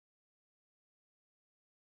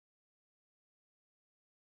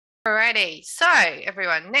Alrighty, so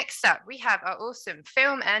everyone, next up we have our awesome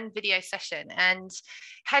film and video session, and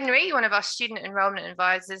Henry, one of our student enrollment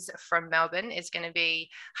advisors from Melbourne, is going to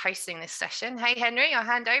be hosting this session. Hey Henry, I'll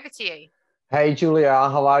hand over to you. Hey Julia,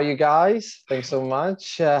 how are you guys? Thanks so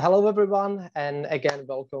much. Hello everyone, and again,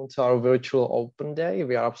 welcome to our virtual open day.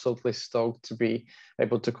 We are absolutely stoked to be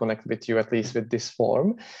able to connect with you, at least with this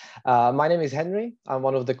form. My name is Henry. I'm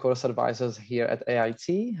one of the course advisors here at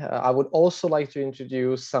AIT. I would also like to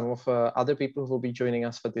introduce some of other people who will be joining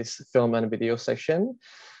us for this film and video session.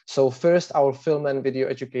 So first, our film and video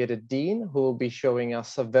educator, Dean, who will be showing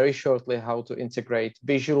us very shortly how to integrate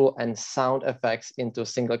visual and sound effects into a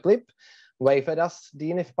single clip. Wave at us,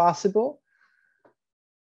 Dean, if possible.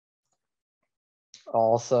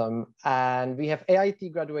 Awesome. And we have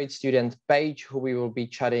AIT graduate student Paige, who we will be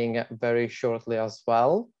chatting very shortly as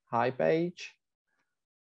well. Hi, Paige.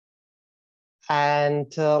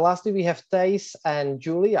 And lastly, we have Thais and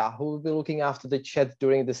Julia, who will be looking after the chat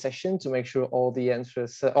during the session to make sure all the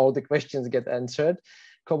answers, all the questions get answered.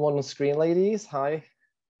 Come on screen, ladies. Hi.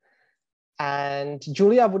 And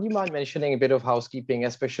Julia, would you mind mentioning a bit of housekeeping,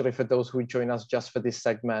 especially for those who join us just for this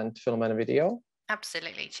segment, film and video?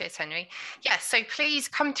 Absolutely. Cheers, Henry. Yes, so please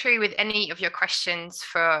come through with any of your questions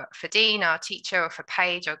for Dean, our teacher, or for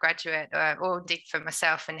Paige, our graduate, or indeed for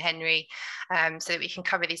myself and Henry, so that we can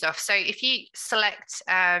cover these off. So if you select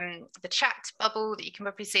the chat bubble that you can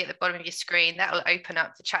probably see at the bottom of your screen, that will open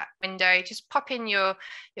up the chat window. Just pop in your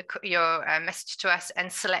message to us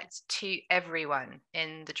and select to everyone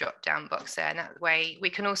in the drop-down box there. And that way we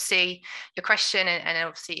can all see your question, and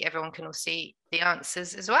obviously everyone can all see the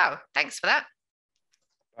answers as well. Thanks for that.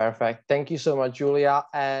 Perfect. Thank you so much, Julia.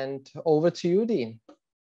 And over to you, Dean.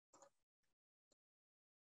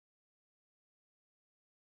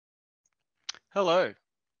 Hello.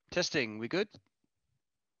 Testing. We good?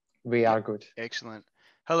 We are good. Excellent.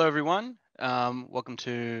 Hello, everyone. Welcome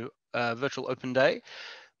to Virtual Open Day.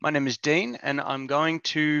 My name is Dean, and I'm going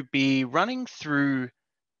to be running through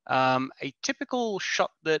a typical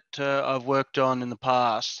shot that I've worked on in the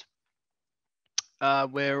past,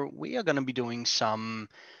 where we are going to be doing some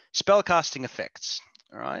spellcasting effects.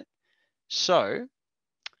 All right. So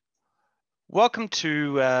welcome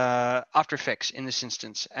to After Effects in this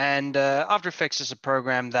instance. And After Effects is a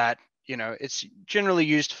program that, it's generally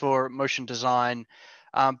used for motion design,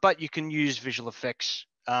 but you can use visual effects,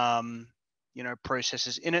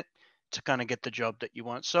 processes in it to kind of get the job that you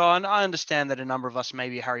want. So I understand that a number of us may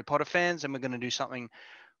be Harry Potter fans, and we're going to do something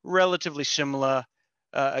relatively similar,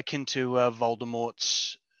 akin to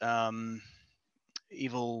Voldemort's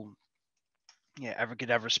evil,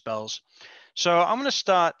 abracadabra spells. So I'm going to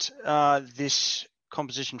start this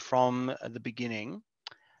composition from the beginning,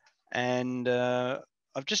 and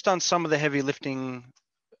I've just done some of the heavy lifting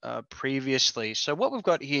previously. So what we've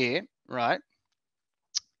got here, right,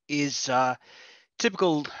 is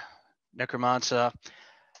typical necromancer,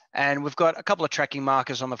 and we've got a couple of tracking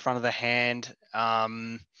markers on the front of the hand,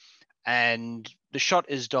 and the shot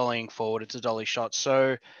is dollying forward. It's a dolly shot.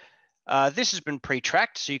 So this has been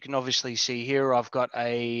pre-tracked, so you can obviously see here I've got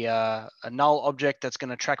a null object that's going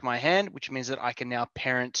to track my hand, which means that I can now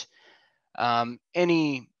parent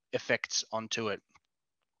any effects onto it.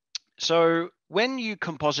 So when you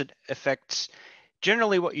composite effects,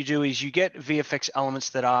 generally what you do is you get VFX elements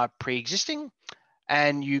that are pre-existing,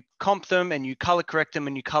 and you comp them and you color correct them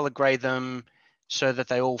and you color grade them so that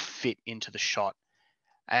they all fit into the shot.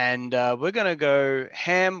 And we're going to go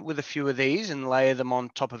ham with a few of these and layer them on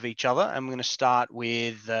top of each other. And we're going to start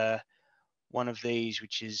with one of these,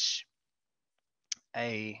 which is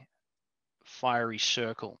a fiery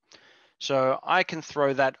circle. So I can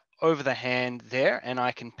throw that over the hand there, and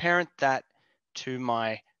I can parent that to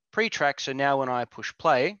my pre-track. So now when I push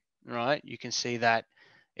play, right, you can see that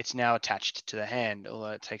it's now attached to the hand,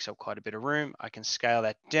 although it takes up quite a bit of room. I can scale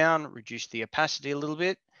that down, reduce the opacity a little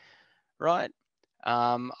bit, right?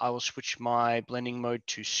 I will switch my blending mode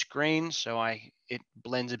to screen so it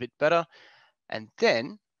blends a bit better. And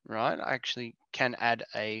then, right, I actually can add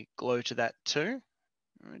a glow to that too.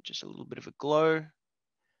 Right, just a little bit of a glow.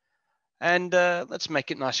 And let's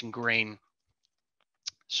make it nice and green.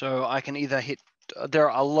 So I can either hit,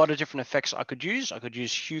 there are a lot of different effects I could use. I could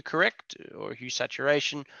use hue correct or hue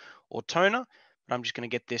saturation or toner. But I'm just going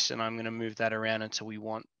to get this and I'm going to move that around until we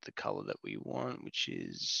want the color that we want, which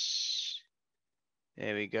is...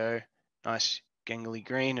 There we go. Nice gangly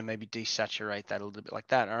green, and maybe desaturate that a little bit like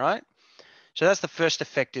that. All right. So that's the first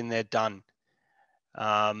effect in there done.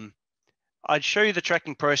 I'd show you the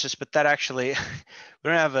tracking process, but that actually, we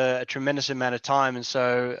don't have a tremendous amount of time. And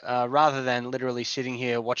so rather than literally sitting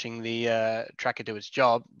here watching the tracker do its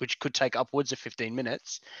job, which could take upwards of 15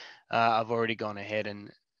 minutes, I've already gone ahead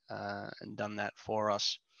and done that for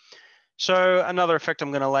us. So another effect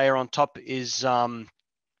I'm going to layer on top is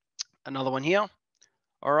another one here.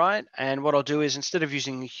 All right. And what I'll do is instead of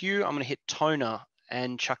using the hue, I'm going to hit toner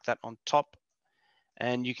and chuck that on top.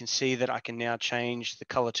 And you can see that I can now change the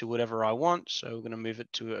color to whatever I want. So we're going to move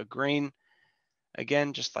it to a green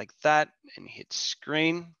again, just like that, and hit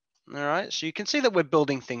screen. All right. So you can see that we're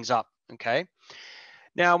building things up. Okay.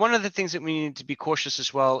 Now, one of the things that we need to be cautious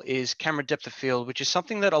as well is camera depth of field, which is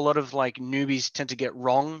something that a lot of like newbies tend to get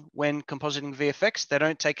wrong when compositing VFX. They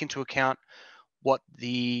don't take into account what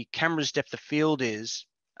the camera's depth of field is,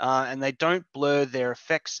 and they don't blur their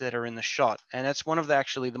effects that are in the shot. And that's one of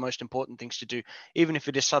the most important things to do, even if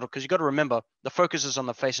it is subtle, because you've got to remember the focus is on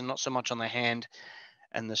the face and not so much on the hand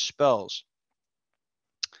and the spells.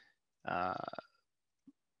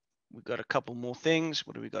 We've got a couple more things.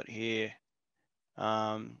 What do we got here?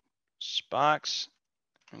 Sparks.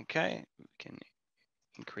 Okay, we can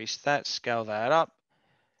increase that, scale that up.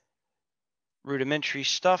 Rudimentary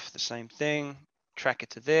stuff, the same thing. Track it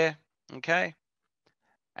to there. Okay.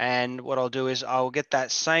 And what I'll do is I'll get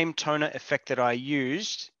that same toner effect that I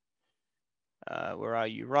used. Where are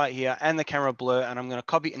you? Right here, and the camera blur, and I'm going to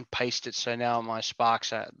copy and paste it so now my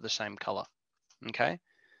sparks are the same color. Okay.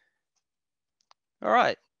 All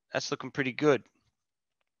right, that's looking pretty good.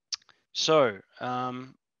 So,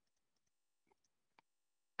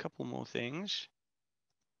 couple more things.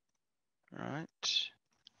 All right,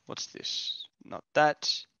 what's this? Not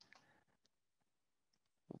that.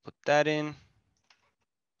 We'll put that in.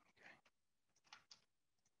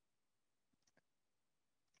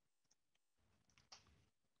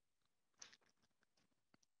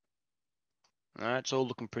 All right, it's all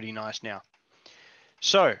looking pretty nice now.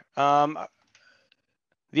 So,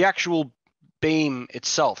 the actual beam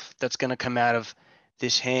itself that's going to come out of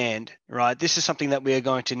this hand, right? This is something that we are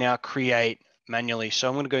going to now create manually. So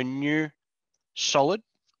I'm going to go new solid,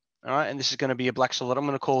 all right? And this is going to be a black solid. I'm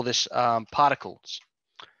going to call this particles,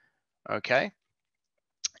 okay?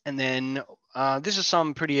 And then this is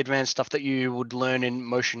some pretty advanced stuff that you would learn in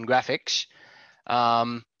motion graphics.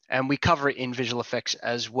 And we cover it in visual effects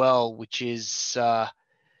as well, which is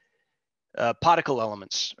particle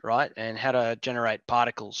elements, right? And how to generate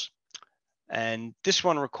particles. And this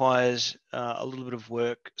one requires a little bit of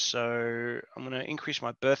work. So I'm going to increase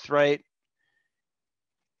my birth rate,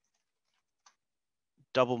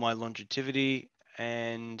 double my longevity,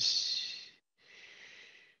 and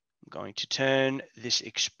I'm going to turn this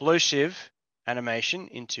explosive animation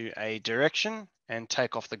into a direction and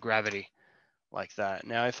take off the gravity like that.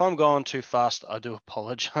 Now, if I'm going too fast, I do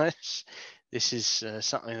apologize. This is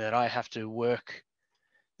something that I have to work.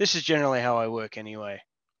 This is generally how I work anyway.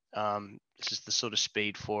 This is the sort of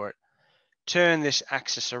speed for it. Turn this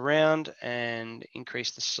axis around and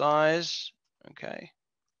increase the size. Okay,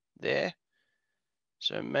 there.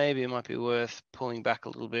 So maybe it might be worth pulling back a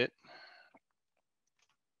little bit.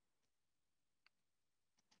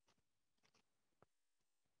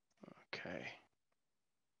 Okay.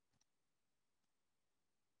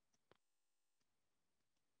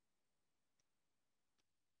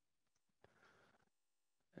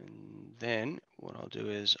 And then what I'll do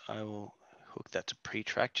is I will hook that to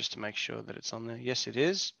pre-track just to make sure that it's on there. Yes, it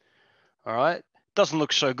is. All right. Doesn't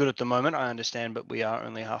look so good at the moment, I understand, but we are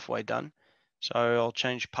only halfway done. So I'll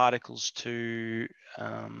change particles to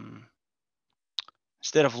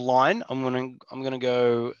instead of line, I'm gonna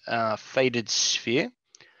go faded sphere,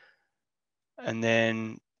 and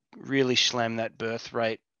then really slam that birth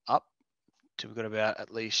rate up till we've got about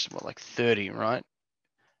at least what, like 30, right?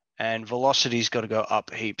 And velocity's got to go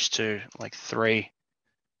up heaps too, like 3.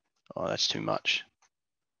 Oh, that's too much.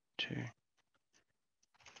 2.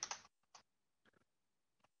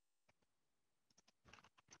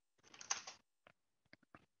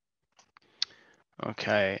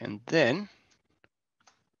 Okay, and then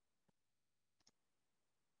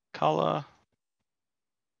color.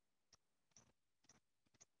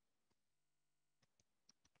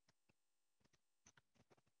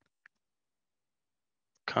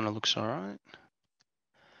 Kind of looks all right.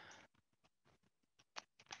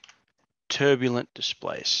 Turbulent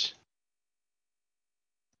displace.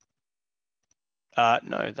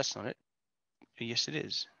 No, that's not it. Yes, it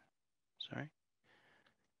is. Sorry.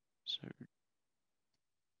 So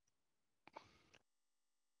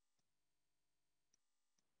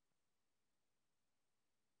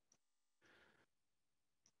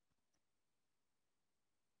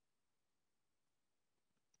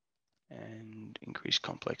and increase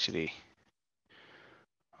complexity.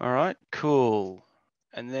 All right, cool.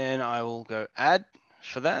 And then I will go add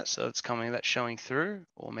for that. So it's coming, that's showing through,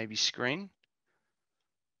 or maybe screen.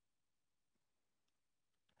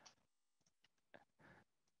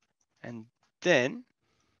 And then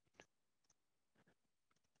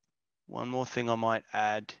one more thing I might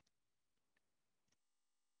add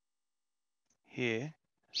here.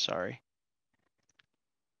 Sorry.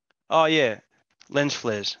 Oh yeah, lens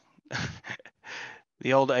flares.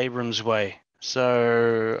 The old Abrams way.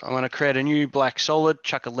 So I'm going to create a new black solid,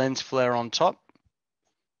 chuck a lens flare on top.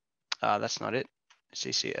 That's not it.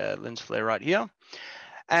 CC lens flare right here.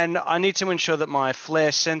 And I need to ensure that my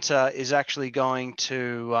flare center is actually going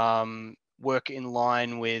to work in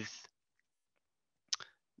line with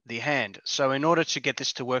the hand. So in order to get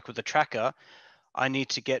this to work with the tracker, I need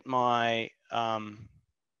to get my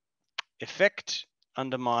effect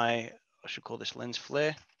under my, I should call this lens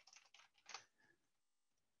flare.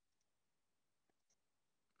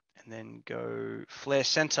 And then go flare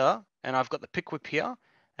center, and I've got the pick whip here,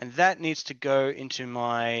 and that needs to go into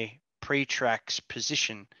my pre-tracks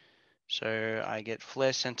position. So I get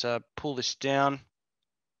flare center, pull this down,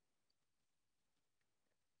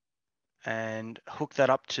 and hook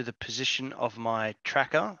that up to the position of my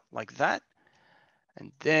tracker like that.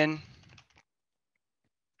 And then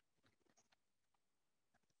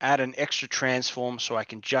add an extra transform so I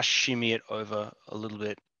can just shimmy it over a little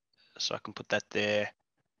bit. So I can put that there.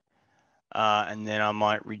 And then I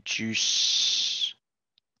might reduce,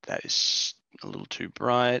 that is a little too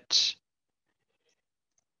bright.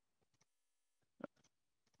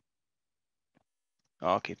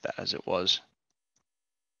 I'll keep that as it was.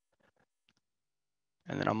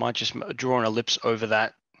 And then I might just draw an ellipse over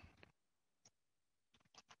that.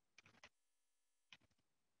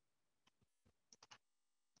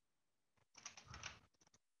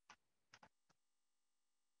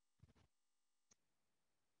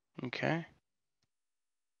 Okay.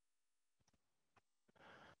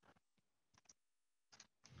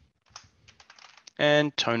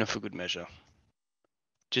 And toner for good measure,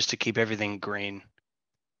 just to keep everything green.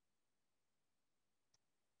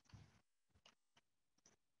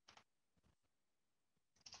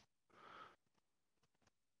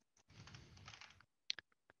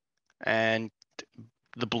 And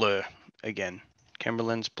the blur again, camera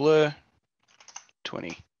lens blur,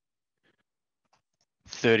 20,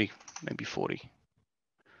 30, maybe 40.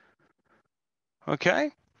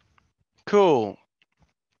 Okay, cool.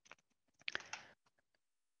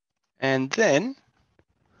 And then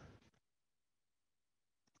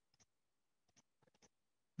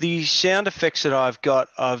the sound effects that I've got,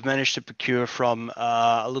 I've managed to procure from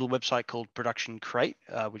a little website called Production Crate,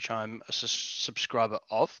 which I'm a subscriber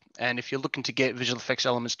of. And if you're looking to get visual effects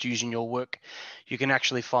elements to use in your work, you can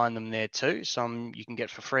actually find them there too. Some you can get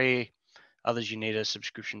for free, others you need a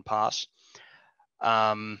subscription pass.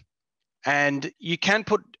 And you can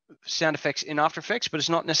put sound effects in After Effects, but it's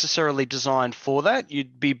not necessarily designed for that.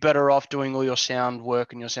 You'd be better off doing all your sound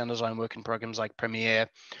work and your sound design work in programs like Premiere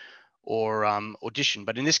or Audition.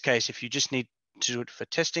 But in this case, if you just need to do it for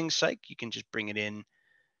testing's sake, you can just bring it in.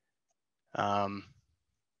 And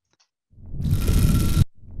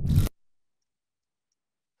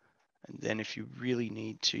then if you really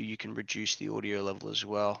need to, you can reduce the audio level as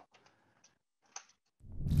well.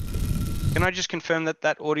 Can I just confirm that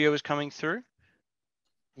that audio is coming through?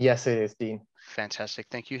 Yes, it is, Dean. Fantastic.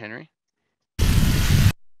 Thank you, Henry.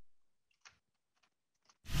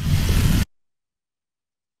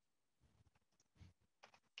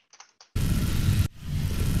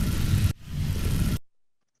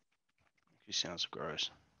 He sounds gross.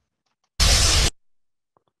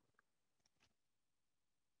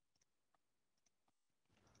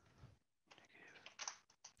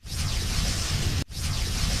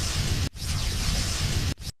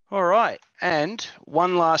 All right, and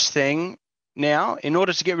one last thing now, in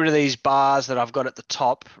order to get rid of these bars that I've got at the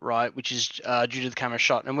top, right, which is due to the camera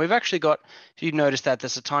shot, and we've actually got, if you notice that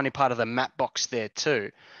there's a tiny part of the map box there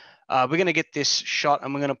too. We're going to get this shot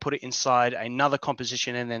and we're going to put it inside another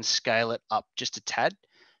composition and then scale it up just a tad.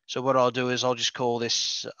 So what I'll do is I'll just call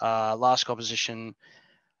this last composition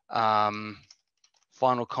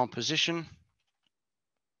final composition.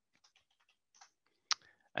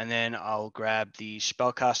 And then I'll grab the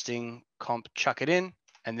spellcasting comp, chuck it in,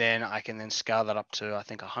 and then I can then scale that up to, I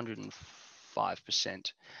think,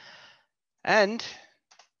 105%. And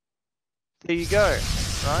there you go,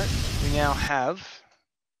 right? We now have,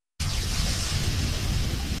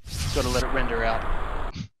 got to let it render out.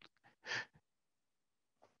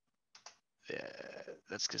 Yeah,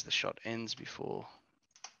 that's because the shot ends before.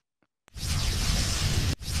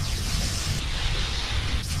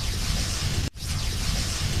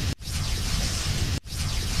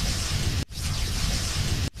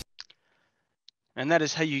 And that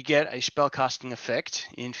is how you get a spellcasting effect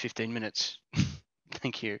in 15 minutes.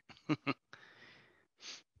 Thank you.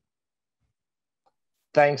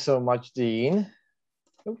 Thanks so much, Dean.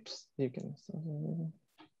 Oops, you can.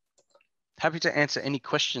 Happy to answer any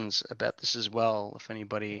questions about this as well, if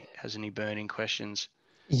anybody has any burning questions.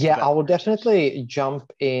 Yeah, I will definitely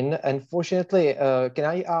jump in. Unfortunately, can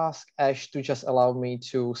I ask Ash to just allow me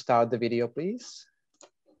to start the video, please?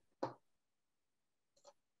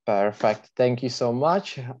 Perfect. Thank you so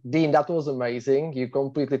much. Dean, that was amazing. You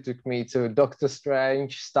completely took me to Doctor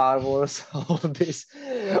Strange, Star Wars,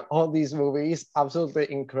 all these movies.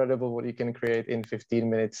 Absolutely incredible what you can create in 15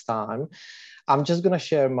 minutes time. I'm just going to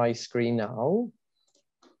share my screen now.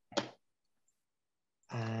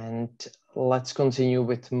 And let's continue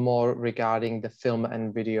with more regarding the film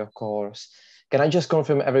and video course. Can I just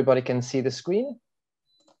confirm everybody can see the screen?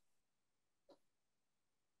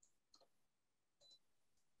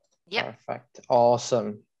 Yeah. Perfect.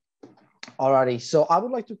 Awesome. Alrighty, so I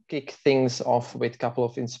would like to kick things off with a couple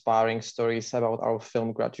of inspiring stories about our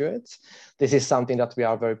film graduates. This is something that we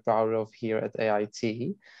are very proud of here at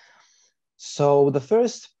AIT. So the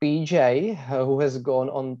first PJ, who has gone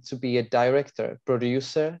on to be a director,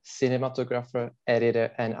 producer, cinematographer, editor,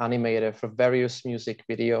 and animator for various music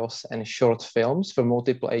videos and short films for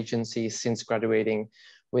multiple agencies since graduating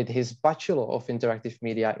with his Bachelor of Interactive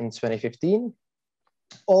Media in 2015.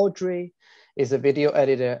 Audrey is a video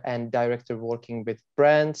editor and director working with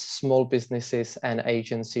brands, small businesses, and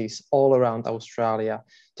agencies all around Australia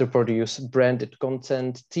to produce branded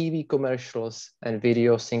content, TV commercials, and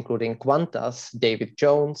videos, including Qantas, David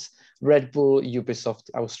Jones, Red Bull, Ubisoft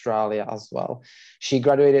Australia as well. She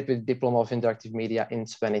graduated with Diploma of Interactive Media in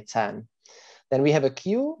 2010. Then we have a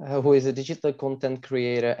Q, who is a digital content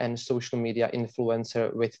creator and social media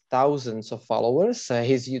influencer with thousands of followers.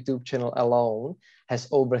 His YouTube channel alone has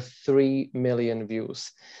over 3 million views.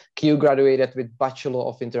 Q graduated with Bachelor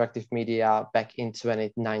of Interactive Media back in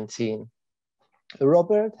 2019.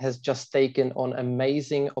 Robert has just taken on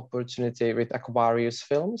amazing opportunity with Aquarius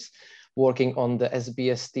Films, working on the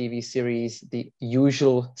SBS TV series, The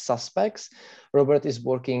Usual Suspects. Robert is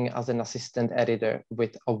working as an assistant editor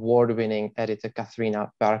with award-winning editor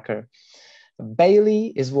Katharina Barker.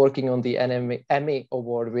 Bailey is working on the Emmy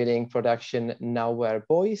award-winning production Nowhere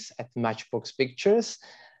Boys at Matchbox Pictures.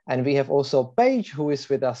 And we have also Paige, who is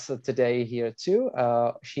with us today here too.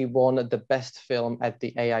 She won the best film at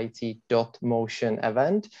the AIT Motion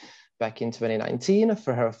event back in 2019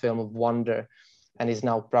 for her film Wonder, and is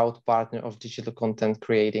now proud partner of digital content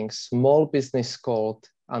creating small business called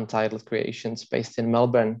Untitled Creations based in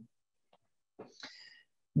Melbourne.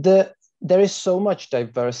 There is so much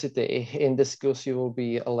diversity in the skills you will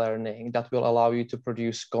be learning that will allow you to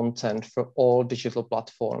produce content for all digital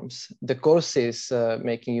platforms. The course is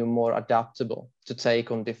making you more adaptable to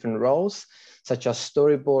take on different roles, such as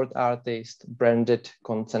storyboard artist, branded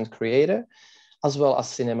content creator, as well as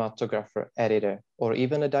cinematographer, editor, or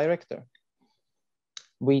even a director.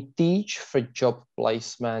 We teach for job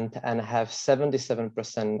placement and have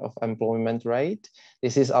 77% of employment rate.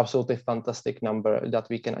 This is absolutely fantastic number that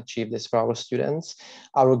we can achieve this for our students.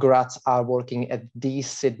 Our grads are working at these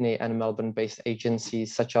Sydney and Melbourne-based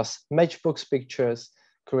agencies such as Matchbox Pictures,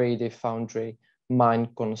 Creative Foundry, Mind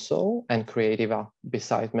Console, and Creativa,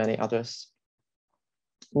 beside many others.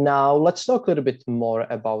 Now, let's talk a little bit more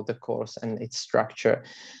about the course and its structure.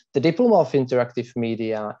 The Diploma of Interactive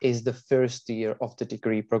Media is the first year of the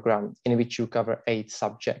degree program in which you cover 8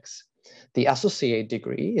 subjects. The associate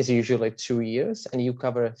degree is usually 2 years and you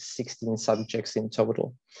cover 16 subjects in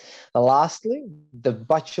total. Lastly, the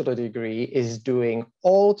bachelor degree is doing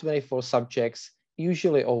all 24 subjects,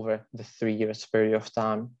 usually over the 3 years period of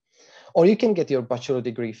time. Or you can get your bachelor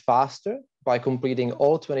degree faster by completing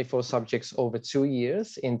all 24 subjects over 2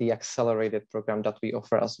 years in the accelerated program that we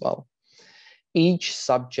offer as well. Each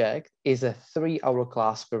subject is a 3-hour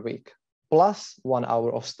class per week, plus 1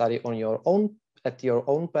 hour of study on your own at your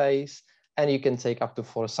own pace, and you can take up to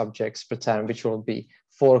 4 subjects per term, which will be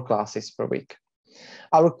 4 classes per week.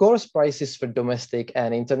 Our course prices for domestic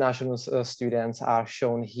and international students are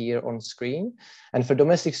shown here on screen. And for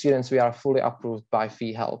domestic students, we are fully approved by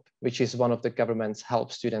Fee Help, which is one of the government's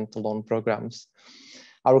help student loan programs.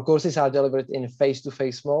 Our courses are delivered in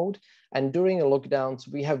face-to-face mode. And during the lockdowns,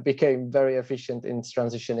 we have become very efficient in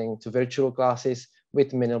transitioning to virtual classes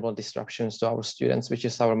with minimal disruptions to our students, which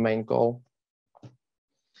is our main goal.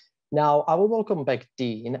 Now, I will welcome back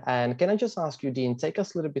Dean. And can I just ask you, Dean, take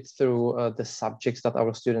us a little bit through the subjects that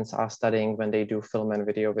our students are studying when they do film and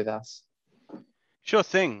video with us? Sure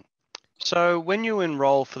thing. So when you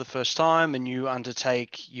enroll for the first time and you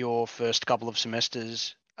undertake your first couple of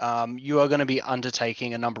semesters, you are going to be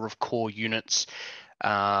undertaking a number of core units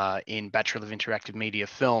in Bachelor of Interactive Media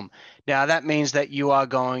Film. Now, that means that you are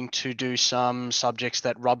going to do some subjects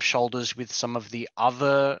that rub shoulders with some of the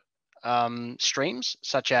other streams,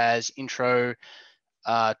 such as intro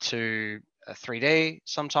to 3D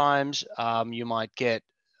sometimes. You might get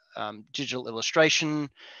digital illustration.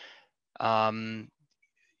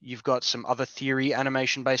 You've got some other theory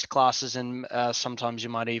animation-based classes, and sometimes you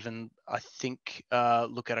might even, I think,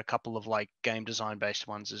 look at a couple of like game design-based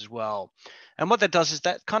ones as well. And what that does is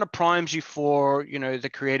that kind of primes you for, you know, the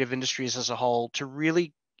creative industries as a whole to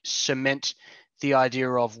really cement the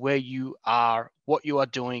idea of where you are, what you are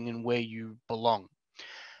doing, and where you belong.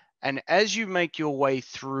 And as you make your way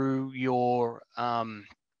through your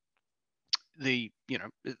the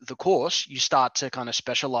course, you start to kind of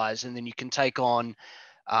specialize, and then you can take on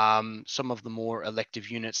some of the more elective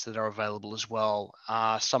units that are available as well.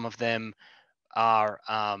 Some of them are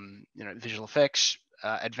visual effects,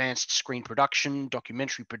 advanced screen production,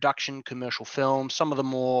 documentary production, commercial film, some of the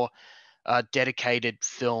more dedicated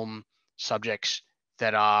film subjects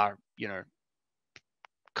that are, you know,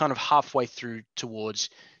 kind of halfway through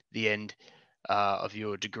towards the end of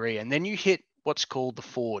your degree. And then you hit what's called the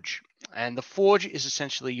Forge. And the Forge is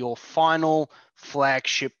essentially your final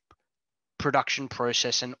flagship production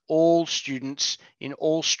process, and all students in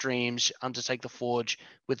all streams undertake the Forge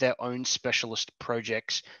with their own specialist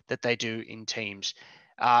projects that they do in teams.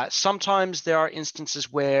 Sometimes there are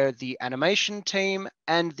instances where the animation team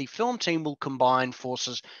and the film team will combine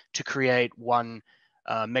forces to create one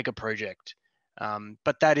mega project.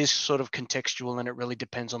 But that is sort of contextual, and it really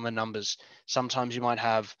depends on the numbers. Sometimes you might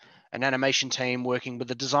have an animation team working with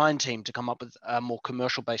the design team to come up with a more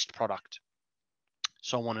commercial-based product,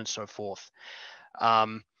 so on and so forth.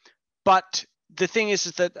 But the thing is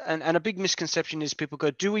that, and a big misconception is people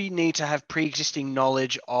go, do we need to have pre-existing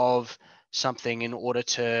knowledge of something in order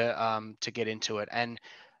to get into it? And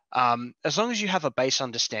as long as you have a base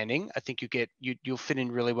understanding, I think you'll fit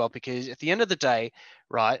in really well, because at the end of the day,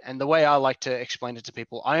 right, and the way I like to explain it to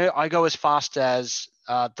people, I go as fast as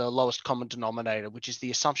the lowest common denominator, which is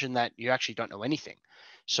the assumption that you actually don't know anything.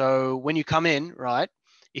 So when you come in, right,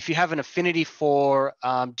 if you have an affinity for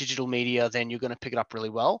digital media, then you're going to pick it up really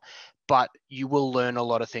well, but you will learn a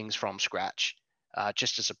lot of things from scratch,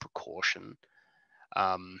 just as a precaution.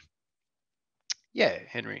 Yeah,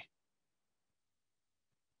 Henry.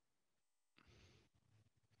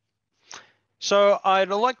 So I'd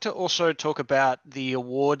like to also talk about the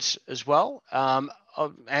awards as well.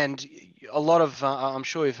 And a lot of, I'm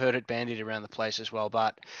sure you've heard it bandied around the place as well,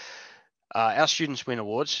 but our students win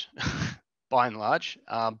awards by and large.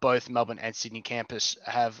 Both Melbourne and Sydney campus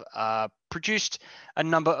have produced a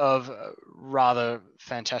number of rather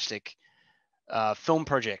fantastic film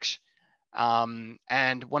projects.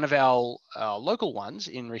 And one of our local ones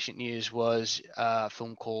in recent years was a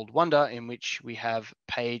film called Wonder, in which we have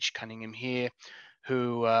Paige Cunningham here,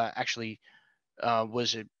 who actually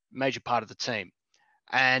was a major part of the team.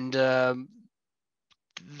 And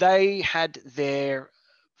they had their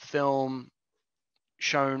film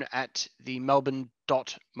shown at the Melbourne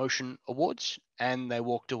Dot Motion Awards, and they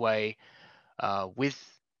walked away with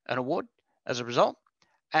an award as a result.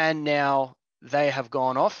 And now they have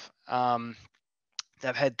gone off.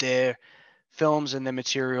 They've had their films and their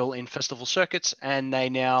material in festival circuits, and they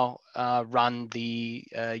now run the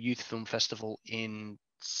Youth Film Festival in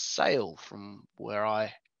Sale, from what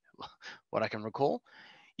I can recall.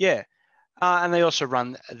 Yeah, and they also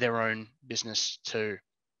run their own business too.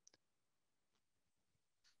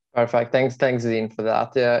 Perfect. Thanks, Dean, for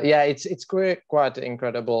that. Yeah, it's quite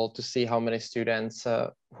incredible to see how many students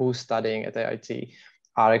who are studying at AIT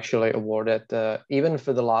are actually awarded. Even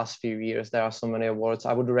for the last few years, there are so many awards.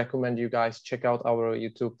 I would recommend you guys check out our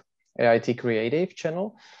YouTube AIT Creative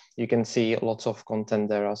channel. You can see lots of content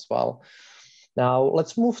there as well. Now,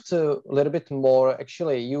 let's move to a little bit more.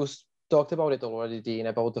 Actually, you talked about it already, Dean,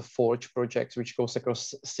 about the Forge project, which goes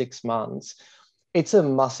across 6 months. It's a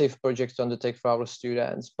massive project to undertake for our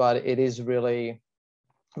students, but it is really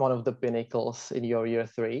one of the pinnacles in your year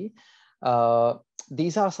 3.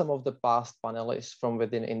 These are some of the past panelists from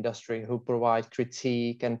within industry who provide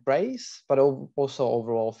critique and praise, but also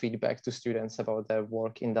overall feedback to students about their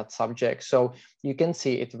work in that subject. So you can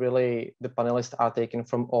see it really, the panelists are taken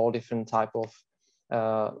from all different type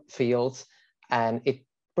of fields, and it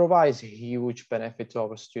provides huge benefit to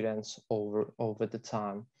our students over the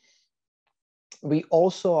time. We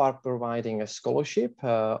also are providing a scholarship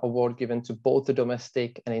award given to both the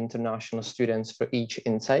domestic and international students for each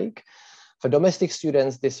intake. For domestic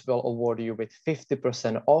students, this will award you with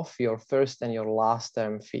 50% off your first and your last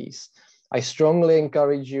term fees. I strongly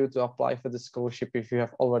encourage you to apply for the scholarship if you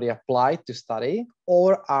have already applied to study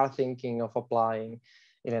or are thinking of applying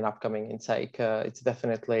in an upcoming intake. It's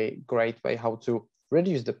definitely a great way how to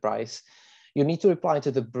reduce the price. You need to reply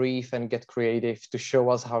to the brief and get creative to show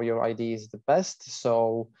us how your idea is the best.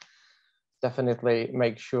 So definitely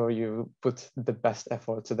make sure you put the best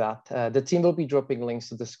effort to that. The team will be dropping links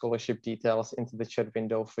to the scholarship details into the chat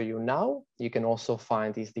window for you now. You can also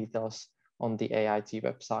find these details on the AIT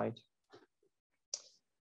website.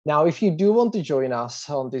 Now, if you do want to join us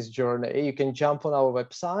on this journey, you can jump on our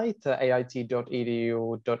website,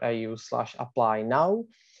 ait.edu.au/apply now.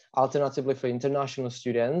 Alternatively, for international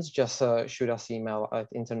students, just shoot us email at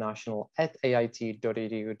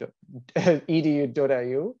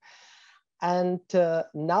international@ait.edu.au. And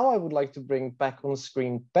now I would like to bring back on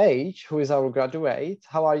screen Paige, who is our graduate.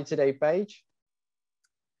 How are you today, Paige?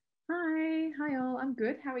 Hi all, I'm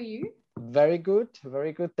good. How are you? Very good,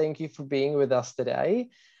 very good. Thank you for being with us today.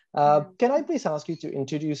 Can I please ask you to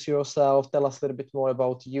introduce yourself, tell us a little bit more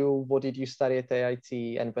about you, what did you study at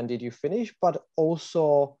AIT and when did you finish, but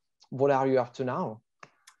also what are you up to now?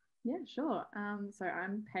 Yeah, sure. So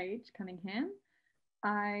I'm Paige Cunningham.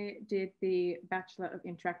 I did the Bachelor of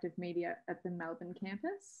Interactive Media at the Melbourne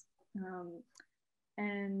campus,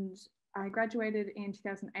 and I graduated in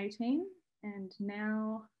 2018, and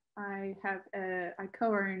now I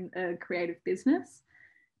co-own a creative business,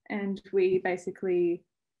 and we basically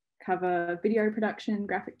cover video production,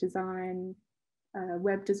 graphic design,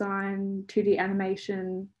 web design, 2D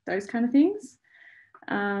animation, those kind of things.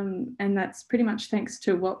 And that's pretty much thanks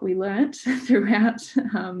to what we learnt throughout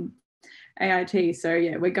AIT. So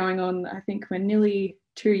yeah, we're going on, I think we're nearly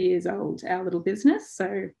 2 years old, our little business.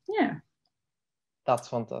 So yeah. That's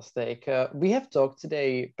fantastic. We have talked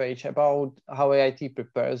today, Paige, about how AIT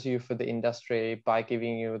prepares you for the industry by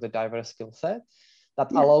giving you the diverse skill set that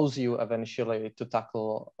allows you eventually to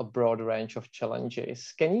tackle a broad range of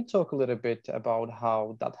challenges. Can you talk a little bit about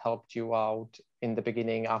how that helped you out in the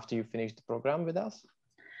beginning after you finished the program with us?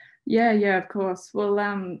 Yeah, of course. Well,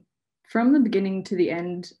 from the beginning to the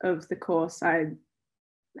end of the course, I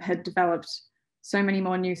had developed so many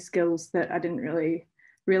more new skills that I didn't really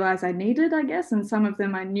realize I needed, I guess. And some of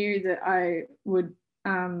them I knew that I would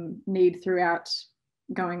need throughout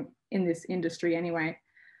going in this industry anyway.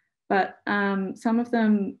 But some of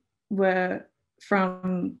them were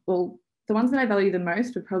from, well, the ones that I value the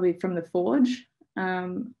most were probably from the Forge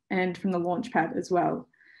and from the Launchpad as well.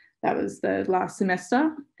 That was the last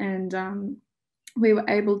semester. And we were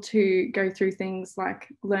able to go through things like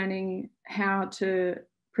learning how to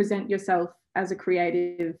present yourself as a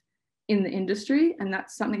creative in the industry. And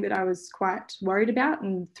that's something that I was quite worried about.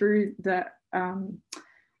 And through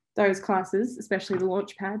those classes, especially the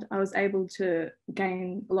Launchpad, I was able to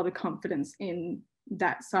gain a lot of confidence in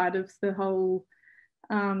that side of the whole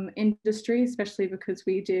industry, especially because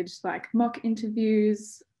we did like mock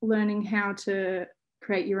interviews, learning how to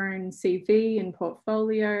create your own CV and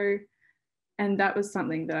portfolio. And that was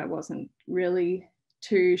something that I wasn't really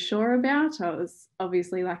too sure about. I was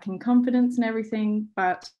obviously lacking confidence and everything,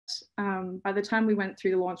 but by the time we went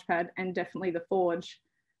through the Launchpad and definitely the Forge,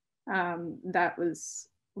 that was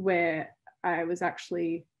where I was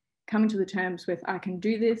actually coming to the terms with, I can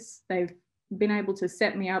do this. They've been able to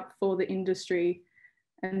set me up for the industry.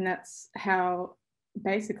 And that's how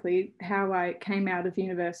I came out of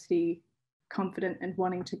university confident and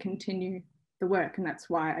wanting to continue the work. And that's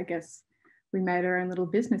why I guess we made our own little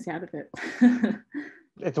business out of it.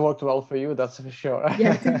 It worked well for you, that's for sure.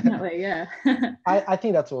 Yeah, definitely, yeah. I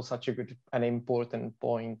think that's also such a good and important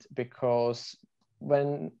point, because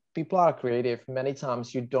when people are creative, many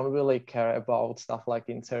times you don't really care about stuff like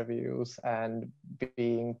interviews and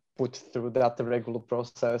being put through that regular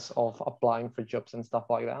process of applying for jobs and stuff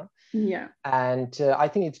like that. Yeah. And I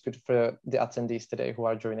think it's good for the attendees today who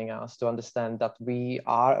are joining us to understand that we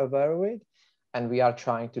are aware of it and we are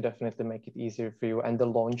trying to definitely make it easier for you. And the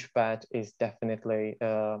Launchpad is definitely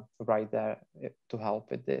right there to help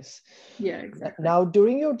with this. Yeah, exactly. Now,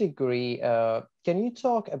 during your degree, can you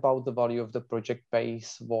talk about the value of the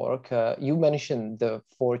project-based work? You mentioned the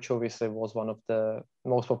Forge obviously was one of the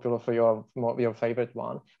most popular for your favorite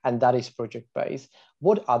one, and that is project-based.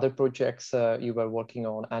 What other projects you were working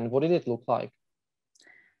on, and what did it look like?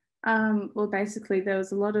 Well, basically, there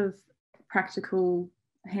was a lot of practical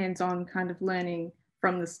hands-on kind of learning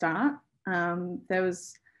from the start. It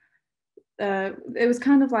was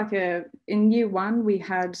kind of like in year one, we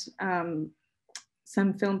had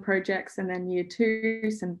some film projects, and then year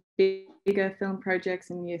two, some bigger film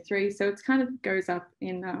projects in year three. So it's kind of goes up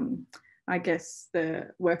in, I guess,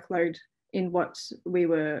 the workload in what we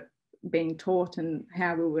were being taught and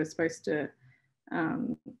how we were supposed to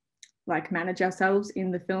like manage ourselves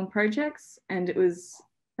in the film projects. And it was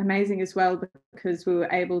amazing as well because we were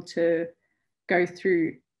able to go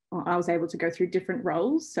through, or I was able to go through different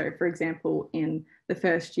roles. So for example, in the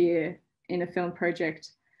first year in a film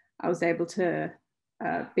project, I was able to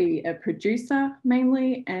be a producer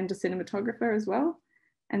mainly and a cinematographer as well.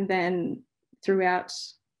 And then throughout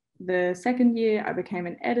the second year, I became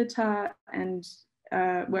an editor and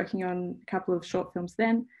working on a couple of short films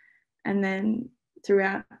then. And then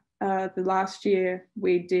throughout the last year,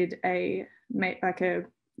 we did a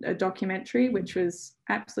documentary, which was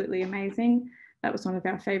absolutely amazing. That was one of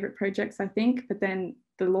our favorite projects, I think. But then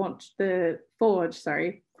the Forge,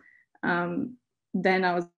 then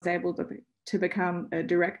I was able to become a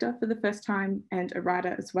director for the first time and a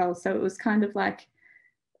writer as well. So it was kind of like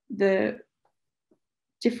the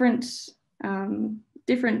different,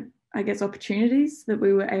 I guess, opportunities that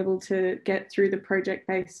we were able to get through the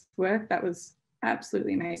project-based work. That was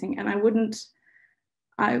absolutely amazing. And I wasn't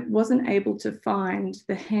able to find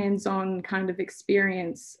the hands-on kind of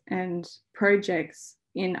experience and projects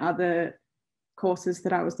in other courses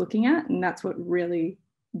that I was looking at. And that's what really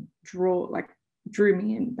drew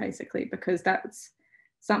me in, basically, because that's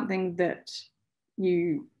something that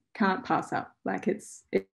you can't pass up. Like it's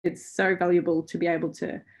so valuable to be able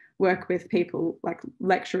to work with people like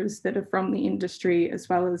lecturers that are from the industry, as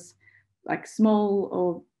well as like small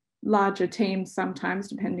or larger teams sometimes,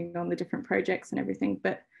 depending on the different projects and everything.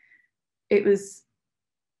 But it was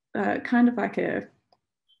kind of like an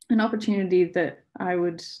opportunity that I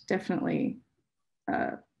would definitely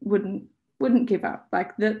wouldn't give up.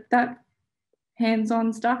 Like that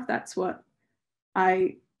hands-on stuff, that's what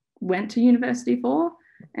I went to university for,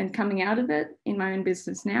 and coming out of it in my own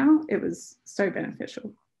business now, it was so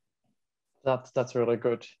beneficial. That's really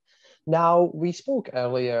good. Now, we spoke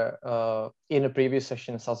earlier in the previous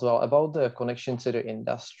sessions as well about the connection to the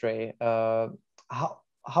industry.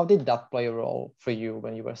 How did that play a role for you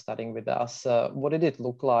when you were studying with us? What did it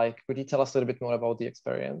look like? Could you tell us a little bit more about the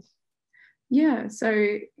experience? Yeah,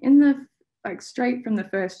 so straight from the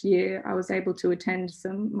first year, I was able to attend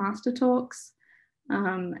some master talks,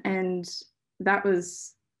 and that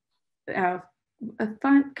was our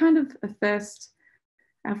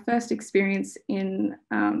first experience in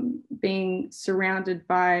being surrounded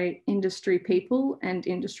by industry people and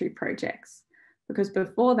industry projects. Because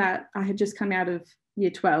before that, I had just come out of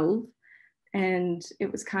year 12, and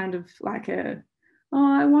it was kind of like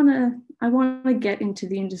I want to get into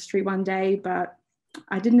the industry one day, but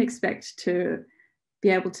I didn't expect to be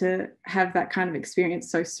able to have that kind of experience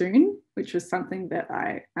so soon, which was something that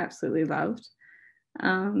I absolutely loved.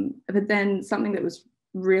 But then something that was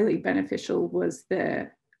really beneficial was the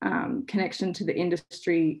connection to the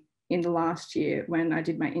industry in the last year when I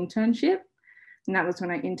did my internship. And that was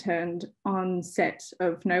when I interned on set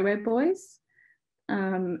of Nowhere Boys.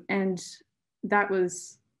 And that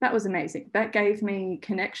was amazing. That gave me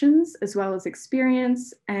connections as well as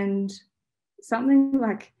experience, and something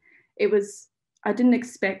like I didn't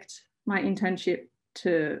expect my internship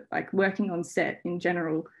to, like, working on set in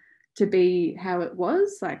general, to be how it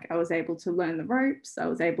was. Like, I was able to learn the ropes. I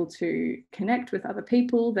was able to connect with other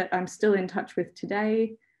people that I'm still in touch with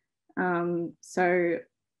today. So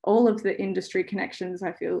all of the industry connections,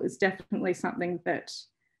 I feel, is definitely something that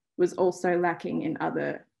was also lacking in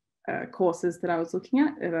other courses that I was looking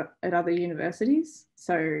at other universities.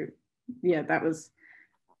 So yeah, that was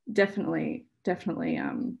definitely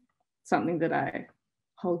something that I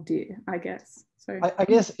hold dear, I guess. So I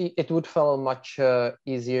guess it would feel much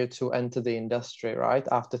easier to enter the industry, right?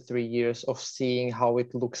 After 3 years of seeing how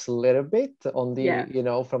it looks a little bit on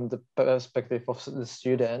the, from the perspective of the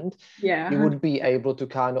student, you would be able to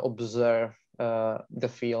kind of observe the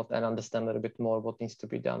field and understand a little bit more what needs to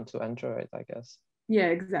be done to enter it, I guess. Yeah,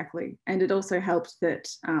 exactly. And it also helped that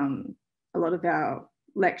a lot of our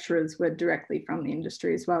lecturers were directly from the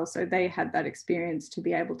industry as well. So they had that experience to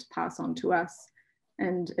be able to pass on to us,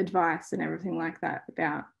 and advice and everything like that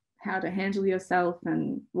about how to handle yourself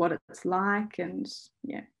and what it's like. And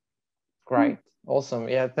yeah. Great. Awesome.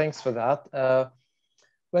 Yeah, thanks for that.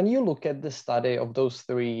 When you look at the study of those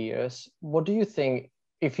 3 years, what do you think,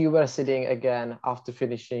 if you were sitting again after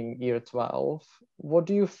finishing year 12, what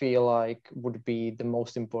do you feel like would be the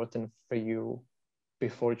most important for you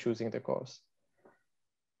before choosing the course?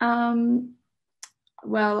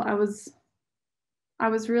 Well, I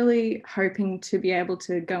was really hoping to be able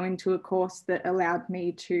to go into a course that allowed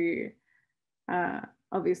me to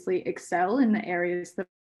obviously excel in the areas that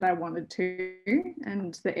I wanted to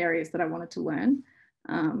and the areas that I wanted to learn.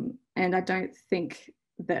 And I don't think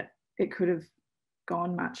that it could have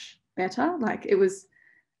gone much better. Like it was,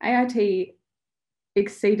 AIT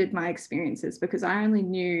exceeded my experiences because I only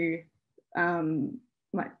knew,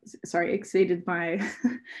 exceeded my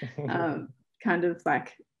kind of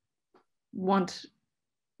like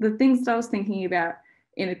the things that I was thinking about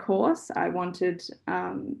in a course. I wanted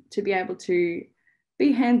to be able to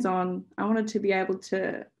be hands-on. I wanted to be able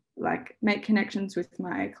to like make connections with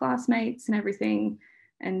my classmates and everything,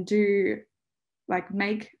 and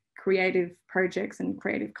make creative projects and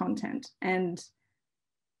creative content. And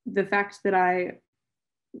the fact that I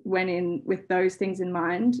went in with those things in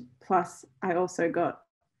mind, plus I also got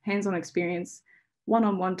hands-on experience,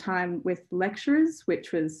 one-on-one time with lecturers,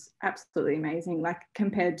 which was absolutely amazing. Like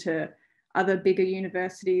compared to other bigger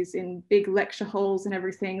universities in big lecture halls and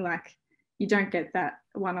everything, like you don't get that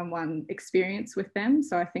one-on-one experience with them.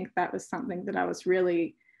 So I think that was something that I was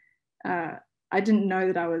really, I didn't know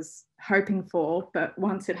that I was hoping for, but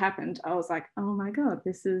once it happened, I was like, oh my God,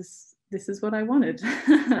 this is what I wanted.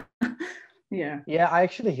 Yeah, I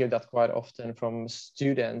actually hear that quite often from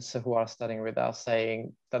students who are studying with us,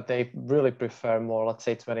 saying that they really prefer more, let's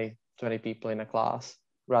say 20 people in a class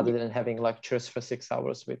rather than having lectures for 6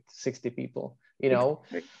 hours with 60 people, you know.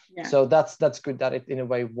 Exactly. Yeah. So that's good that it in a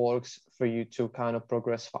way works for you to kind of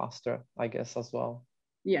progress faster, I guess, as well.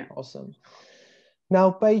 Yeah. Awesome. Now,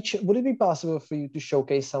 Paige, would it be possible for you to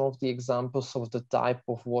showcase some of the examples of the type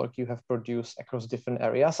of work you have produced across different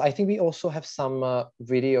areas? I think we also have some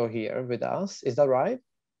video here with us. Is that right?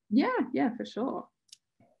 Yeah, for sure.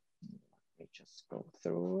 Let me just go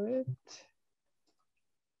through it.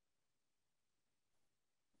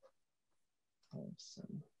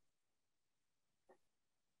 Awesome.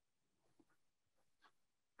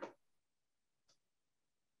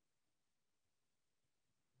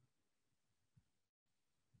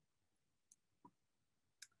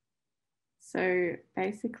 So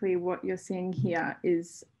basically what you're seeing here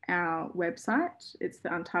is our website. It's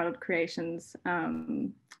the Untitled Creations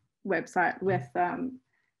website with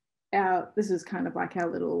this is kind of like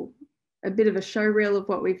our a bit of a show reel of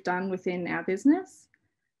what we've done within our business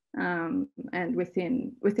and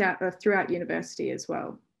throughout university as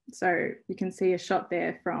well. So you can see a shot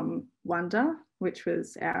there from Wonder, which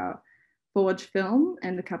was our Forge film,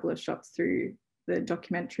 and a couple of shots through the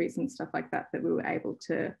documentaries and stuff like that we were able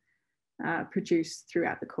to produce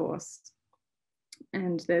throughout the course.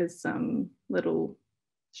 And there's some little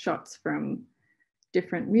shots from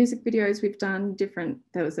different music videos we've done.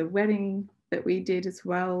 There was a wedding that we did as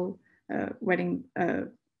well, a wedding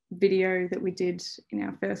video that we did in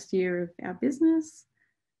our first year of our business.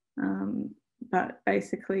 But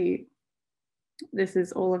basically, this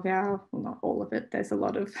is all of well, not all of it. There's a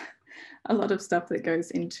lot of stuff that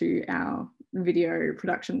goes into our video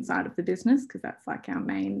production side of the business, because that's like our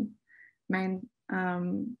main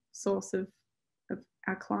source of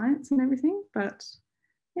our clients and everything. But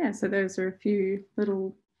yeah, so those are a few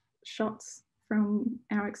little shots from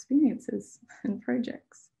our experiences and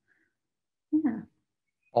projects. Yeah.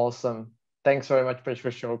 Awesome. Thanks very much, Paige,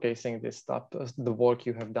 for showcasing this stuff, the work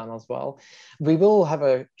you have done as well. We will have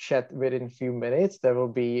a chat within a few minutes. There will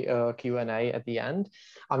be a Q&A at the end.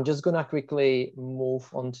 I'm just gonna quickly move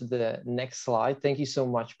on to the next slide. Thank you so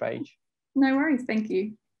much, Paige. No worries, thank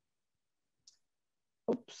you.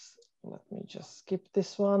 Oops, let me just skip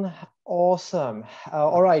this one. Awesome.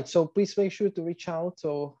 All right, so please make sure to reach out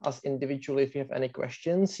to us individually if you have any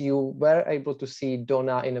questions. You were able to see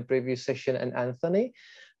Donna in a previous session and Anthony,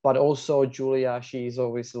 but also Julia, she is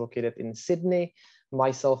always located in Sydney.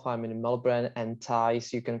 Myself, I'm in Melbourne, and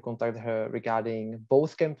Thais, you can contact her regarding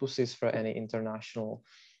both campuses for any international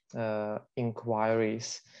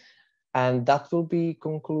inquiries. And that will be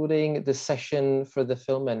concluding the session for the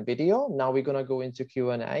film and video. Now we're gonna go into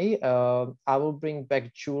Q&A. I will bring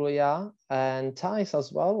back Julia and Thais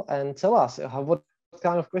as well, and tell us what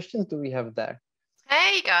kind of questions do we have there?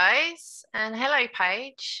 Hey guys, and hello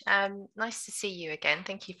Paige. Nice to see you again.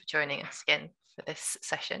 Thank you for joining us again for this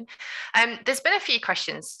session. There's been a few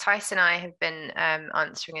questions Thais and I have been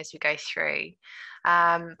answering as we go through,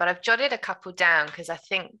 but I've jotted a couple down because I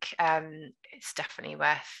think it's definitely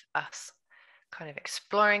worth us kind of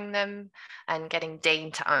exploring them and getting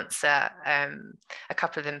Dean to answer a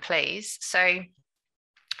couple of them, please. So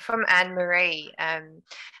from Anne-Marie,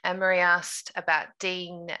 Anne-Marie asked about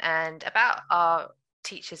Dean and about our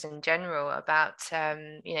teachers in general, about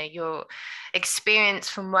your experience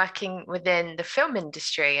from working within the film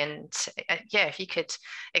industry, and if you could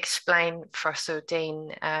explain for us, or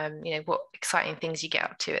Dean, what exciting things you get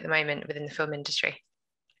up to at the moment within the film industry.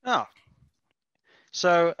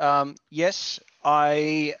 So yes,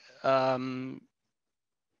 I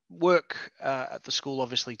work at the school,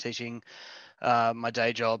 obviously teaching my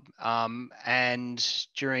day job. And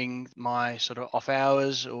during my sort of off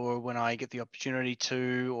hours, or when I get the opportunity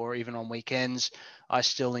to, or even on weekends, I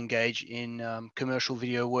still engage in commercial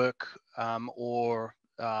video work or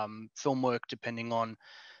film work, depending on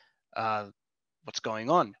what's going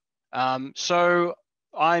on. So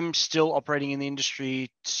I'm still operating in the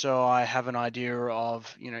industry, so I have an idea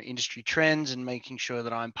of, you know, industry trends and making sure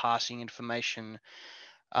that I'm passing information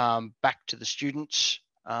back to the students,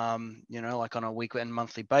 you know, like on a weekly and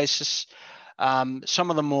monthly basis. Some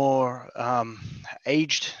of the more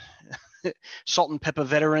aged salt and pepper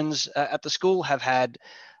veterans at the school have had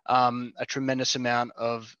a tremendous amount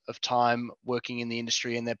of time working in the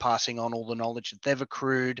industry, and they're passing on all the knowledge that they've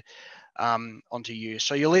accrued onto you.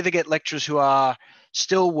 So you'll either get lecturers who are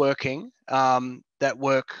still working, that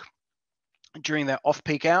work during their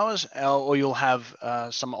off-peak hours, or you'll have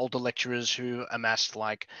some older lecturers who amassed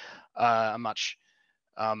like a much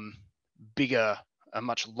bigger, a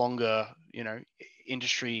much longer, you know,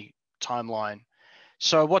 industry timeline.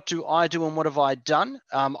 So what do I do and what have I done?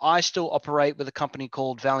 I still operate with a company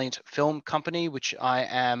called Valiant Film Company, which I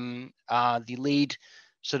am the lead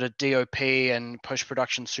sort of DOP and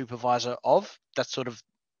post-production supervisor of. That's sort of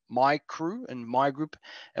my crew and my group,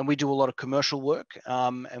 and we do a lot of commercial work,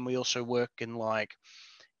 and we also work in like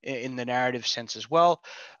in the narrative sense as well.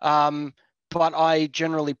 But I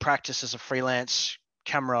generally practice as a freelance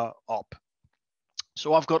camera op.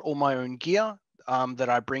 So I've got all my own gear that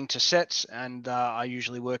I bring to sets, and I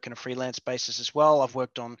usually work in a freelance basis as well. I've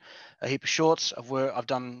worked on a heap of shorts. I've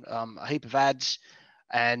done a heap of ads,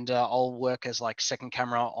 and I'll work as like second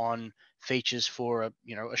camera on features for a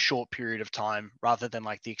short period of time, rather than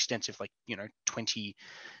like the extensive 20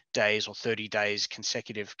 days or 30 days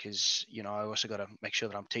consecutive, because I also got to make sure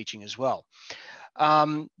that I'm teaching as well.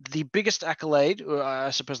 The biggest accolade, or I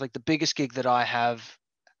suppose like the biggest gig that I have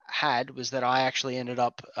had, was that I actually ended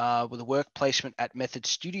up with a work placement at Method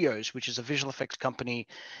Studios, which is a visual effects company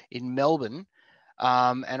in Melbourne,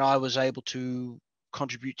 and I was able to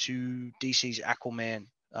contribute to DC's Aquaman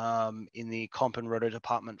in the comp and roto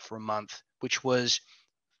department for a month, which was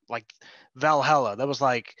like Valhalla. That was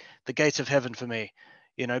like the gates of heaven for me,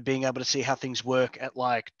 being able to see how things work at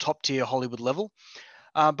like top tier Hollywood level.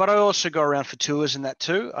 But I also go around for tours in that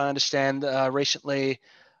too. I understand recently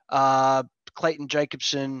Clayton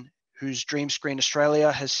Jacobson, whose Dream Screen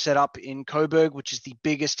Australia has set up in Coburg, which is the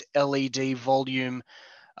biggest LED volume.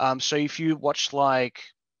 So if you watch like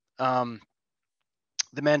The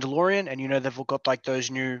Mandalorian, and they've got like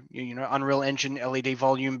those new Unreal Engine LED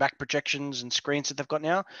volume back projections and screens that they've got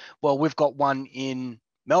now. Well, we've got one in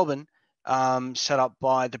Melbourne set up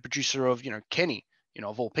by the producer of Kenny,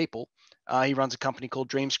 of all people. He runs a company called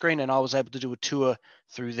Dream Screen, and I was able to do a tour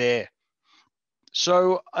through there.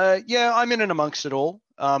 So yeah, I'm in and amongst it all.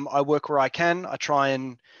 I work where I can. I try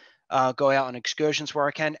and go out on excursions where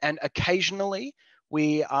I can, and occasionally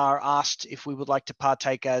we are asked if we would like to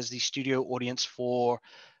partake as the studio audience for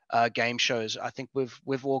game shows. I think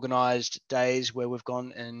we've organised days where we've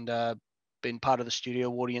gone and been part of the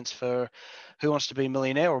studio audience for Who Wants to Be a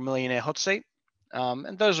Millionaire or Millionaire Hot Seat,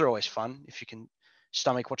 and those are always fun if you can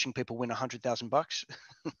stomach watching people win $100,000.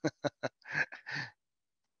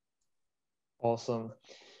 Awesome.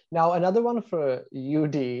 Now, another one for you,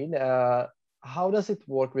 Dean. How does it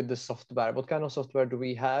work with the software? What kind of software do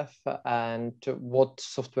we have, and what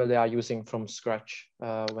software they are using from scratch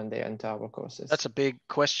when they enter our courses? That's a big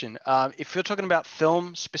question. If you're talking about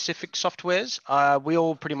film-specific softwares, we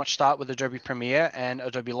all pretty much start with Adobe Premiere and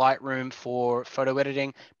Adobe Lightroom for photo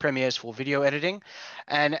editing, Premiere's for video editing.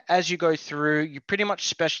 And as you go through, you pretty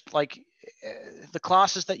much the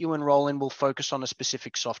classes that you enroll in will focus on a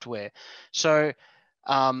specific software. So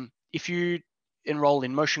if you enroll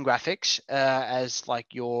in motion graphics as like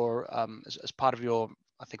your as part of your,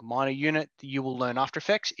 I think, minor unit, you will learn After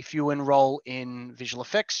Effects. If you enroll in visual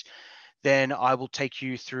effects, then I will take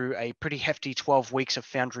you through a pretty hefty 12 weeks of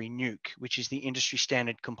Foundry Nuke, which is the industry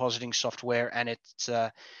standard compositing software, and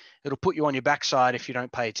it'll put you on your backside if you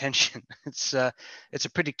don't pay attention. It's a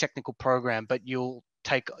pretty technical program, but you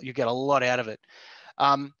get a lot out of it.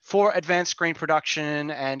 For advanced screen production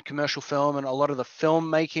and commercial film and a lot of the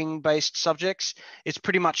filmmaking based subjects, it's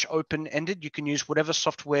pretty much open-ended. You can use whatever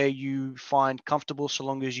software you find comfortable, so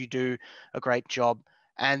long as you do a great job.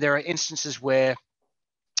 And there are instances where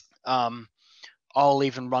I'll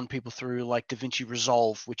even run people through like DaVinci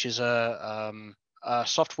Resolve, which is a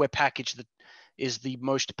software package that is the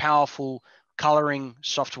most powerful coloring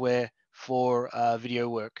software for video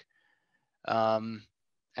work.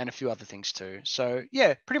 And a few other things too. So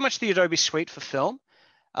yeah, pretty much the Adobe suite for film.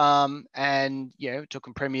 And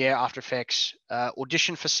talking Premiere, After Effects,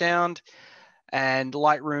 Audition for sound. and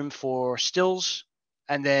Lightroom for stills,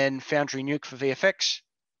 and then Foundry Nuke for VFX,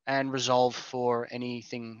 and Resolve for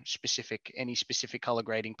anything specific, any specific color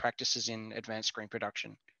grading practices in advanced screen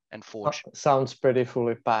production, and Forge. Sounds pretty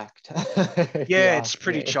fully packed. Yeah, it's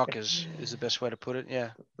pretty chockers is the best way to put it. Yeah.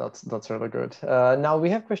 That's really good. Now we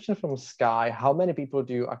have a question from Sky. How many people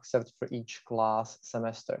do you accept for each class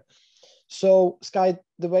semester? So Sky,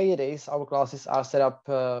 the way it is, our classes are set up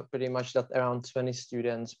pretty much that around 20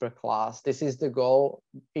 students per class. This is the goal.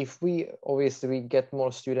 If we obviously get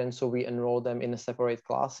more students, so we enroll them in separate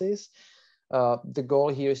classes. The goal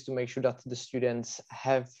here is to make sure that the students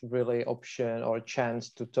have really option or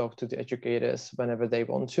chance to talk to the educators whenever they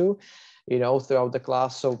want to, throughout the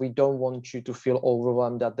class. So we don't want you to feel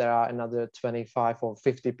overwhelmed that there are another 25 or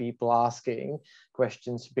 50 people asking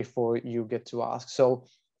questions before you get to ask. So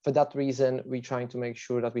for that reason, we're trying to make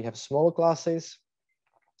sure that we have small classes.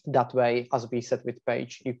 That way, as we said with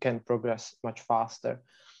Paige, you can progress much faster.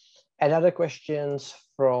 Another questions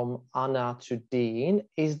from Anna to Dean.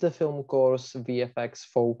 Is the film course VFX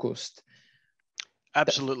focused?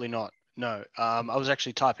 Absolutely not. No, I was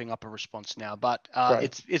actually typing up a response now, but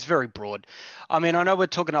Right. it's very broad. I mean, I know we're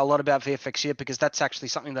talking a lot about VFX here because that's actually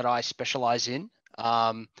something that I specialize in,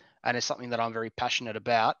 and it's something that I'm very passionate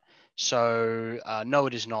about. So no,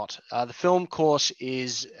 it is not. The film course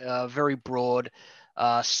is very broad.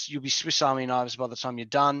 You'll be Swiss Army knives by the time you're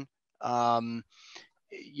done.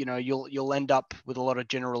 You'll end up with a lot of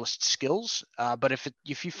generalist skills. But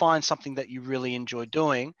if you find something that you really enjoy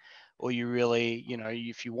doing, or you really,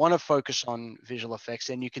 if you want to focus on visual effects,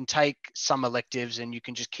 then you can take some electives and you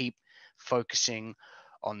can just keep focusing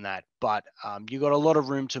on that. But you got a lot of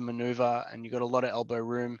room to maneuver, and you got a lot of elbow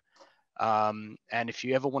room. And if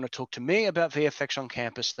you ever want to talk to me about VFX on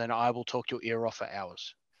campus, then I will talk your ear off for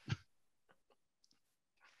hours.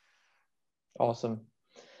 Awesome.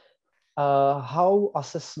 How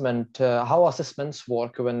assessments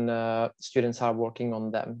work when students are working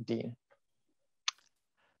on them, Dean?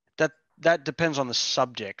 That depends on the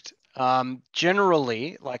subject.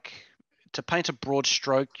 Generally, like to paint a broad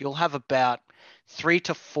stroke, you'll have about 3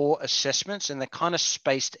 to 4 assessments, and they're kind of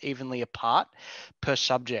spaced evenly apart per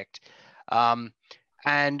subject.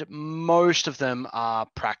 And most of them are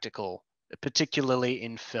practical, particularly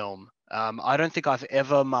in film. I don't think I've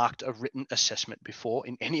ever marked a written assessment before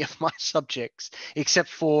in any of my subjects, except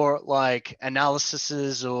for like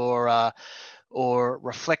analyses or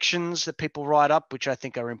reflections that people write up, which I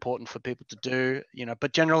think are important for people to do,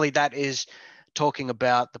 but generally that is talking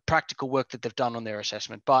about the practical work that they've done on their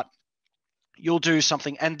assessment. But you'll do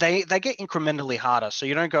something and they get incrementally harder. So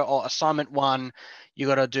you don't go, oh, assignment 1, you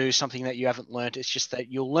got to do something that you haven't learned. It's just that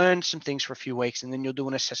you'll learn some things for a few weeks, and then you'll do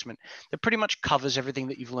an assessment that pretty much covers everything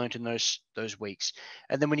that you've learned in those weeks.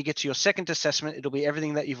 And then when you get to your second assessment, it'll be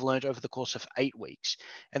everything that you've learned over the course of 8 weeks.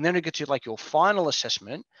 And then it gets to like your final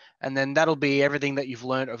assessment, and then that'll be everything that you've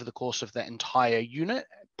learned over the course of that entire unit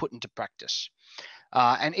put into practice.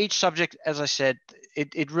 And each subject, as I said,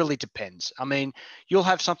 it really depends. I mean, you'll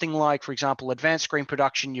have something like, for example, advanced screen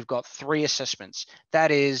production, you've got 3 assessments. That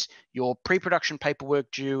is your pre-production paperwork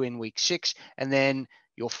due in week 6, and then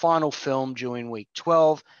your final film due in week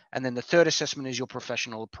 12. And then the third assessment is your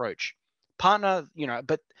professional approach. Partner,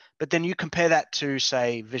 but then you compare that to,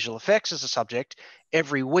 say, visual effects as a subject.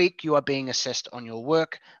 Every week you are being assessed on your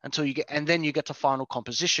work and then you get to final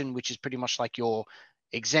composition, which is pretty much like your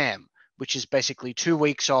exam, which is basically 2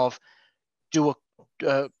 weeks of do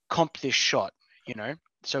a comp this shot,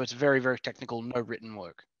 so it's very, very technical, no written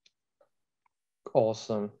work.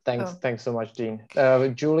 Awesome. Thanks so much, Dean.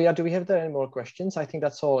 Julia, do we have any more questions? I think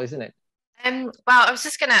that's all, isn't it? Well, I was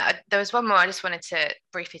just there was one more I just wanted to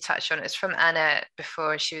briefly touch on. It's from Anna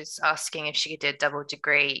before. She was asking if she could do a double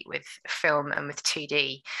degree with film and with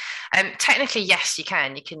 2D. Technically, yes, you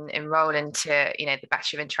can. You can enroll into, the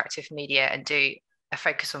Bachelor of Interactive Media and do a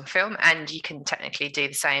focus on film, and you can technically do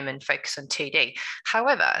the same and focus on 2D.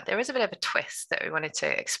 However, there is a bit of a twist that we wanted to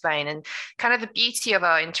explain, and kind of the beauty of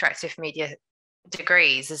our interactive media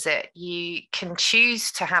degrees is that you can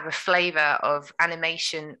choose to have a flavor of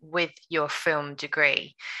animation with your film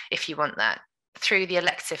degree if you want that, through the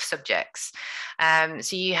elective subjects.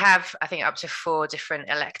 So you have, I think, up to 4 different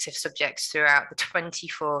elective subjects throughout the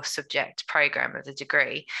 24 subject program of the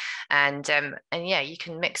degree. And yeah, you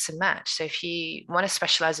can mix and match. So if you want to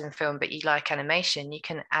specialize in film, but you like animation, you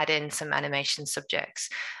can add in some animation subjects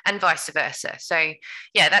and vice versa. So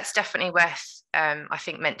yeah, that's definitely worth, I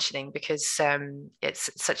think, mentioning, because it's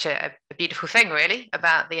such a beautiful thing, really,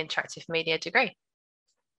 about the interactive media degree.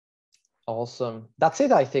 Awesome. That's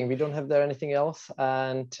it, I think. We don't have there anything else,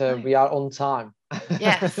 and we are on time.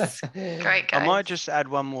 Yes, great, guys. I might just add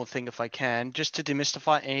one more thing if I can, just to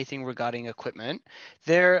demystify anything regarding equipment.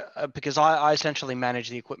 There, because I essentially manage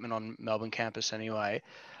the equipment on Melbourne campus anyway.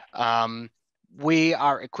 We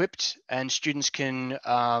are equipped, and students can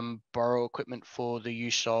borrow equipment for the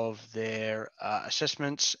use of their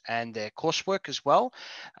assessments and their coursework as well.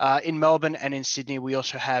 In Melbourne and in Sydney, we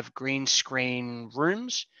also have green screen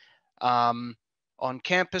rooms on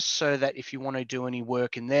campus, so that if you want to do any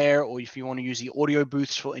work in there, or if you want to use the audio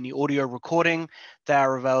booths for any audio recording, they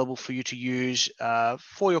are available for you to use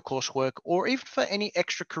for your coursework, or even for any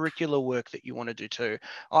extracurricular work that you want to do too.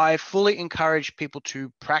 I fully encourage people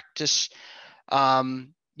to practice,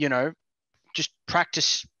 you know, just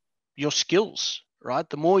practice your skills, right?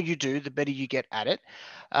 The more you do, the better you get at it.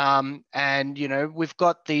 And, you know, we've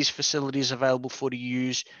got these facilities available for to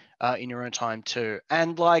use in your own time too.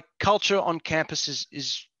 And like culture on campus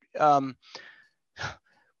is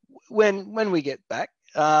when we get back,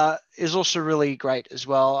 is also really great as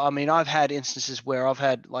well. I mean, I've had instances where I've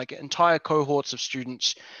had like entire cohorts of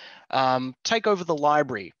students take over the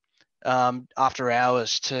library after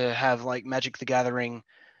hours to have like Magic the Gathering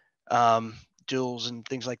duels and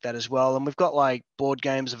things like that as well. And we've got like board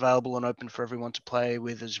games available and open for everyone to play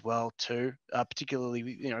with as well too, particularly,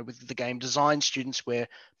 you know, with the game design students, where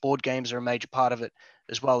board games are a major part of it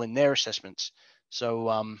as well in their assessments.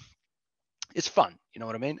 So it's fun, you know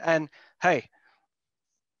what I mean? And hey,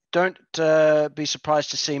 don't be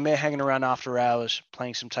surprised to see me hanging around after hours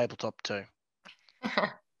playing some tabletop too.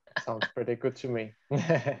 Sounds pretty good to me.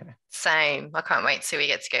 Same. I can't wait till we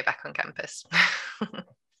get to go back on campus.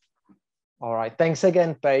 All right. Thanks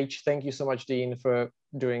again, Paige. Thank you so much, Dean, for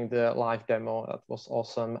doing the live demo. That was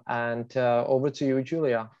awesome. And over to you,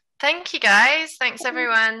 Julia. Thank you, guys. Thanks,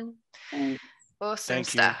 everyone. Thanks. Awesome Thank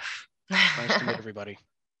stuff. Nice to meet everybody.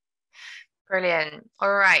 Brilliant.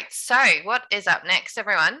 All right. So what is up next,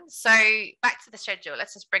 everyone? So back to the schedule.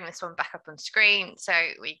 Let's just bring this one back up on screen so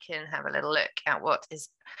we can have a little look at what is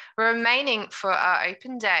remaining for our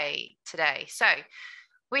open day today. So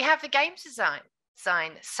we have the games design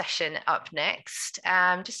session up next,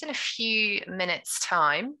 just in a few minutes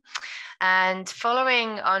time. And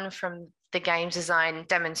following on from the games design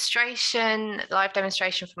demonstration, live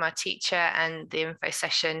demonstration from our teacher and the info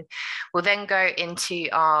session, we'll then go into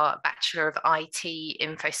our Bachelor of IT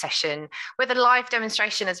info session with a live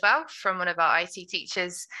demonstration as well from one of our IT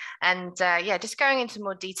teachers. And yeah, just going into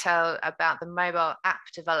more detail about the mobile app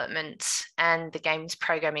development and the games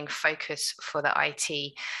programming focus for the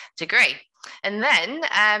IT degree. And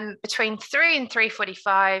then between 3 and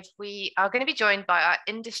 3:45, we are going to be joined by our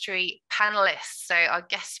industry panelists, so our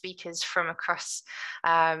guest speakers from across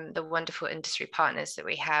the wonderful industry partners that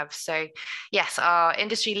we have. So yes, our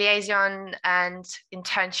industry liaison and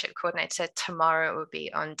internship coordinator, Tamara, will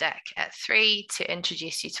be on deck at 3 to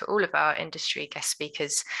introduce you to all of our industry guest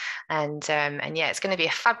speakers. And yeah, it's going to be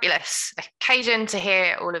a fabulous occasion to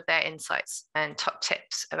hear all of their insights and top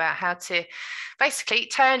tips about how to basically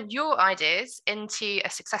turn your ideas into a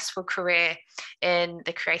successful career in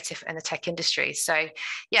the creative and the tech industry. So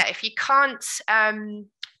yeah, if you can't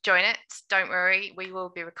join it, don't worry, we will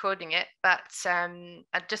be recording it. But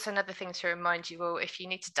just another thing to remind you all, if you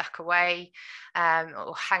need to duck away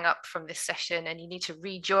or hang up from this session and you need to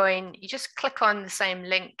rejoin, you just click on the same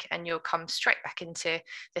link and you'll come straight back into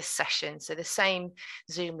this session. So the same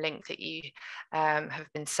Zoom link that you have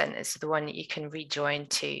been sent is the one that you can rejoin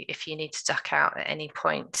to if you need to duck out at any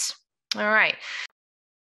point. All right.